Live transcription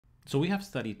So we have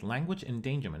studied language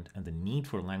endangerment and the need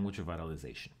for language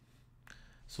revitalization.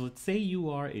 So let's say you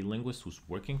are a linguist who's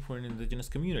working for an indigenous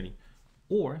community,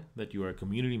 or that you are a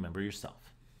community member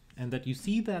yourself, and that you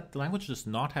see that the language does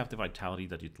not have the vitality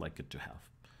that you'd like it to have.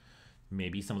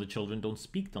 Maybe some of the children don't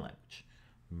speak the language.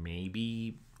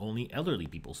 Maybe only elderly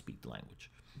people speak the language.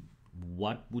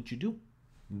 What would you do?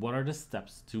 What are the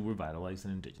steps to revitalize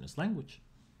an indigenous language?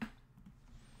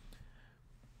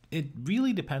 It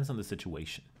really depends on the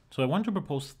situation. So I want to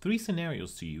propose 3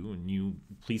 scenarios to you, and you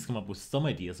please come up with some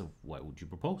ideas of what would you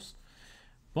propose.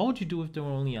 What would you do if there were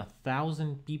only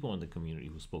 1,000 people in the community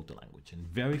who spoke the language, and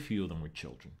very few of them were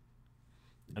children?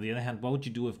 On the other hand, what would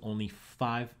you do if only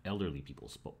 5 elderly people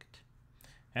spoke it?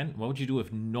 And what would you do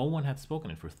if no one had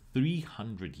spoken it for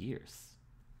 300 years?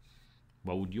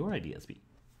 What would your ideas be?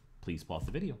 Please pause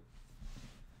the video.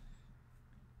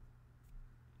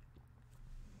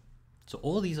 So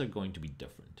all of these are going to be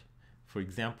different. For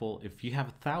example, if you have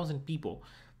 1,000 people,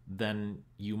 then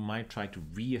you might try to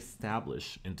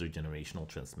re-establish intergenerational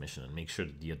transmission and make sure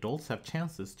that the adults have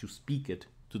chances to speak it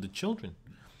to the children.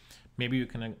 Maybe you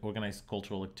can organize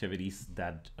cultural activities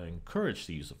that encourage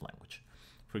the use of language.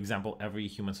 For example, every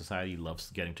human society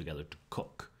loves getting together to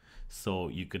cook. So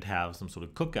you could have some sort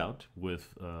of cookout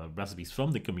with recipes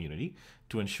from the community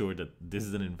to ensure that this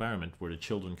is an environment where the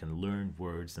children can learn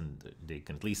words and they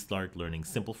can at least start learning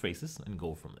simple phrases and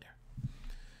go from there.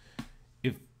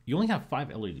 If you only have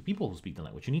 5 elderly people who speak the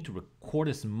language, you need to record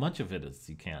as much of it as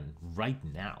you can right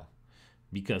now,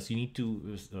 because you need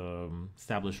to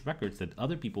establish records that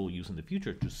other people will use in the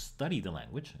future to study the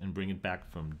language and bring it back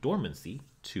from dormancy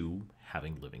to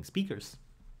having living speakers.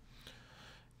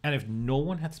 And if no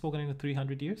one had spoken in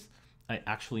 300 years, I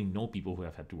actually know people who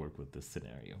have had to work with this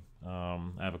scenario.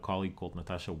 I have a colleague called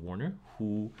Natasha Warner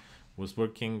who was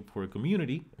working for a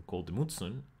community called the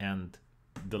Mutsun, and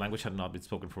the language had not been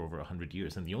spoken for over 100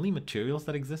 years. And the only materials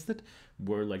that existed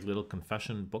were like little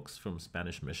confession books from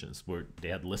Spanish missions where they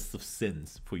had lists of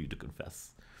sins for you to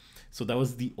confess. So that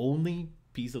was the only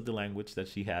piece of the language that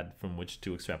she had from which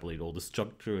to extrapolate all the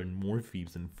structure and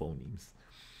morphemes and phonemes.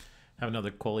 I have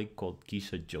another colleague called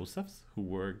Keisha Josephs who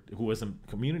was a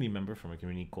community member from a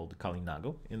community called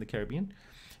Kalinago in the Caribbean.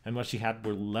 And what she had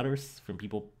were letters from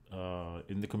people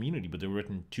in the community, but they were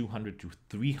written 200 to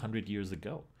 300 years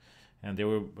ago. And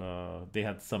they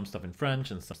had some stuff in French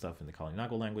and some stuff in the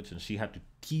Kalinago language, and she had to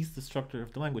tease the structure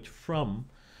of the language from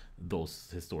those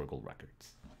historical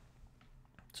records.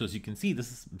 So as you can see,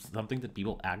 this is something that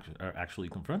people are actually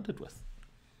confronted with.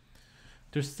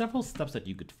 There's several steps that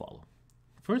you could follow.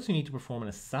 First, you need to perform an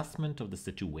assessment of the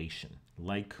situation,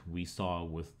 like we saw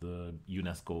with the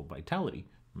UNESCO vitality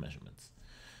measurements,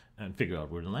 and figure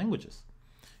out where the language is.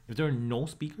 If there are no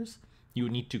speakers, you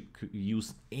would need to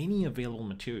use any available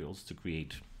materials to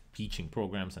create teaching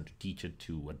programs and to teach it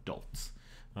to adults.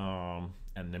 And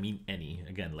I mean any,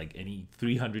 again, like any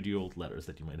 300-year-old letters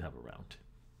that you might have around.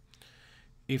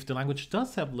 If the language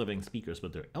does have living speakers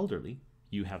but they're elderly,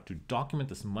 you have to document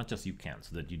as much as you can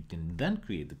so that you can then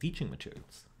create the teaching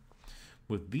materials.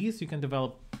 With these, you can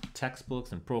develop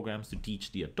textbooks and programs to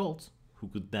teach the adults, who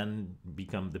could then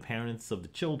become the parents of the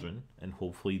children, and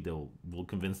hopefully will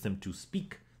convince them to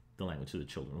speak the language of the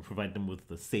children, or provide them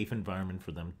with a safe environment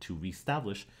for them to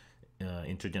reestablish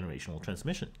intergenerational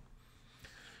transmission.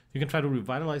 You can try to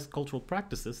revitalize cultural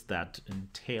practices that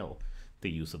entail the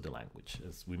use of the language.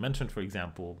 As we mentioned, for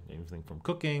example, everything from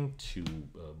cooking to,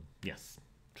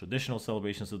 traditional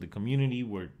celebrations of the community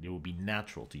where it will be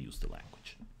natural to use the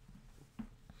language.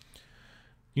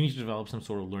 You need to develop some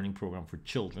sort of learning program for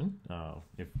children,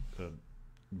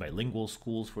 bilingual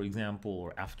schools, for example,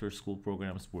 or after-school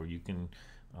programs where you can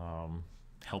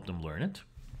help them learn it.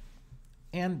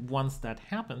 And once that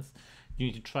happens, you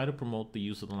need to try to promote the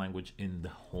use of the language in the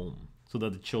home so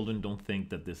that the children don't think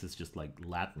that this is just like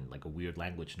Latin, like a weird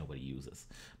language nobody uses,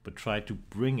 but try to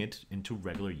bring it into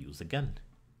regular use again.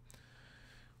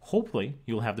 Hopefully,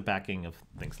 you'll have the backing of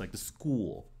things like the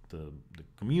school, the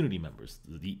community members,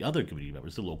 the other community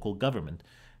members, the local government.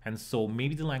 And so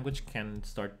maybe the language can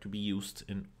start to be used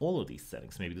in all of these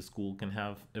settings. Maybe the school can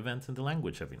have events in the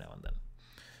language every now and then.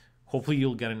 Hopefully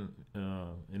you'll get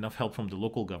enough help from the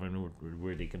local government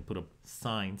where they can put up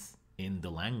signs in the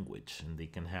language and they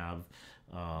can have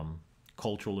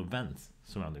cultural events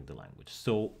surrounding the language.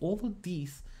 So all of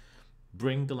these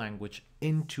bring the language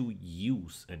into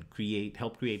use and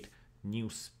help create new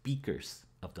speakers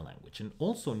of the language, and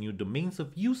also new domains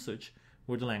of usage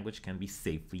where the language can be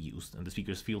safely used and the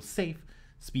speakers feel safe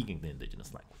speaking the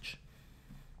indigenous language.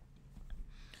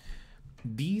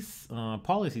 These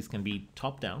policies can be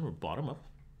top-down or bottom-up.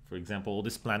 For example,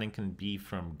 this planning can be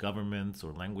from governments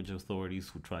or language authorities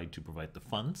who try to provide the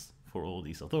funds for all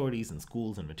these authorities and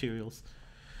schools and materials.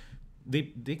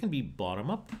 They can be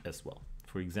bottom up as well.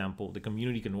 For example, the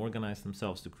community can organize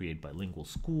themselves to create bilingual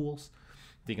schools.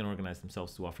 They can organize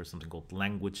themselves to offer something called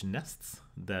language nests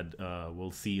that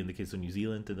we'll see in the case of New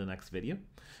Zealand in the next video.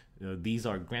 These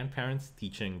are grandparents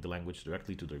teaching the language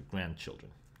directly to their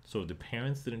grandchildren. So the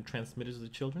parents didn't transmit it to the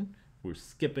children. We're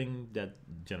skipping that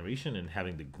generation and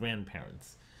having the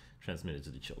grandparents transmit it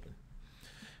to the children.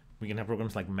 We can have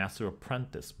programs like Master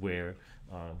Apprentice, where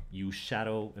you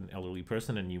shadow an elderly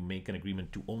person and you make an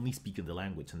agreement to only speak in the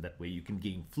language, and that way you can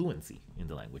gain fluency in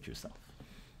the language yourself.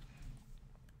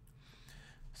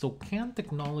 So can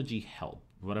technology help?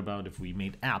 What about if we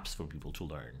made apps for people to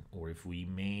learn, or if we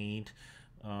made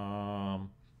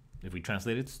if we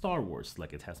translated Star Wars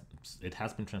like it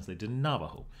has been translated in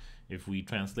Navajo, if we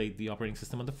translate the operating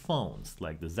system on the phones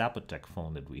like the Zapotec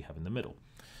phone that we have in the middle?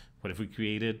 What if we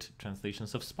created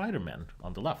translations of Spider-Man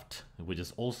on the left, which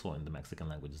is also in the Mexican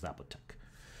language Zapotec?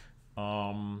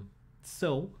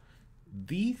 So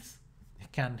these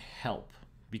can help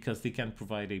because they can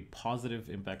provide a positive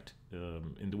impact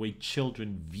in the way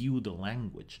children view the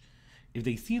language. If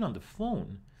they see it on the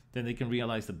phone, then they can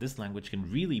realize that this language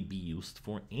can really be used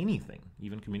for anything,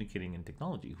 even communicating in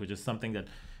technology, which is something that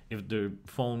if the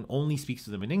phone only speaks to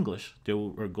them in English, they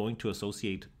are going to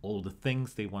associate all the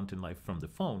things they want in life from the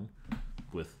phone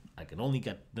with, I can only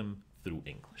get them through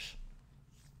English.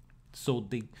 So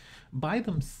they, by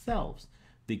themselves,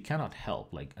 they cannot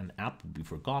help. Like an app would be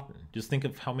forgotten. Just think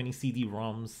of how many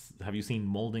CD-ROMs have you seen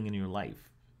molding in your life.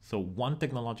 So one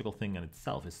technological thing in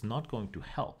itself is not going to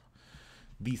help.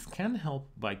 These can help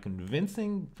by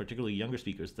convincing particularly younger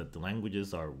speakers that the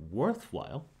languages are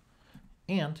worthwhile,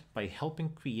 and by helping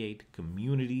create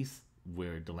communities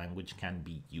where the language can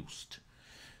be used.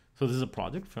 So this is a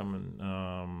project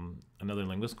from another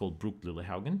linguist called Brooke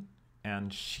Lillehaugen,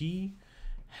 and she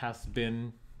has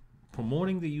been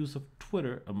promoting the use of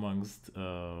Twitter amongst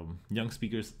young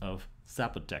speakers of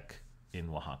Zapotec in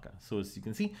Oaxaca. So as you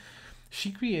can see,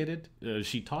 she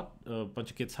taught a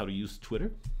bunch of kids how to use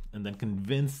Twitter and then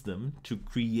convinced them to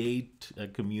create a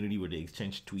community where they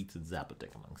exchange tweets in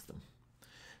Zapotec amongst them.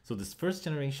 So this first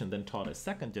generation then taught a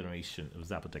second generation of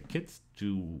Zapotec kids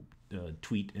to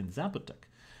tweet in Zapotec.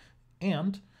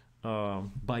 And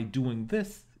by doing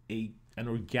this, an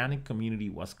organic community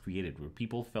was created where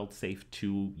people felt safe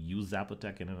to use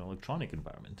Zapotec in an electronic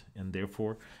environment and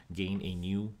therefore gain a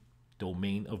new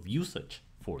domain of usage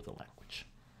for the language.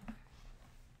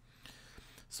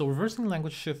 So reversing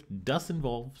language shift does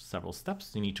involve several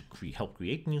steps. You need to help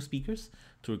create new speakers,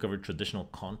 to recover traditional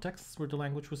contexts where the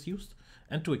language was used,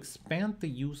 and to expand the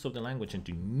use of the language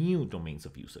into new domains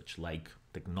of usage, like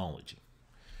technology.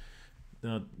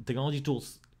 Technology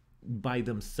tools by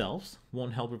themselves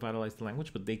won't help revitalize the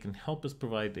language, but they can help us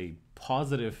provide a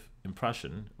positive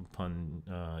impression upon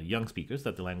young speakers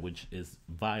that the language is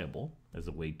viable as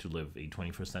a way to live a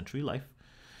 21st century life,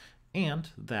 and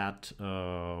that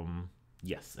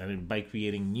yes, and by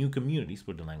creating new communities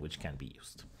where the language can be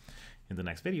used. In the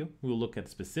next video, we will look at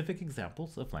specific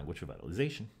examples of language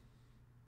revitalization.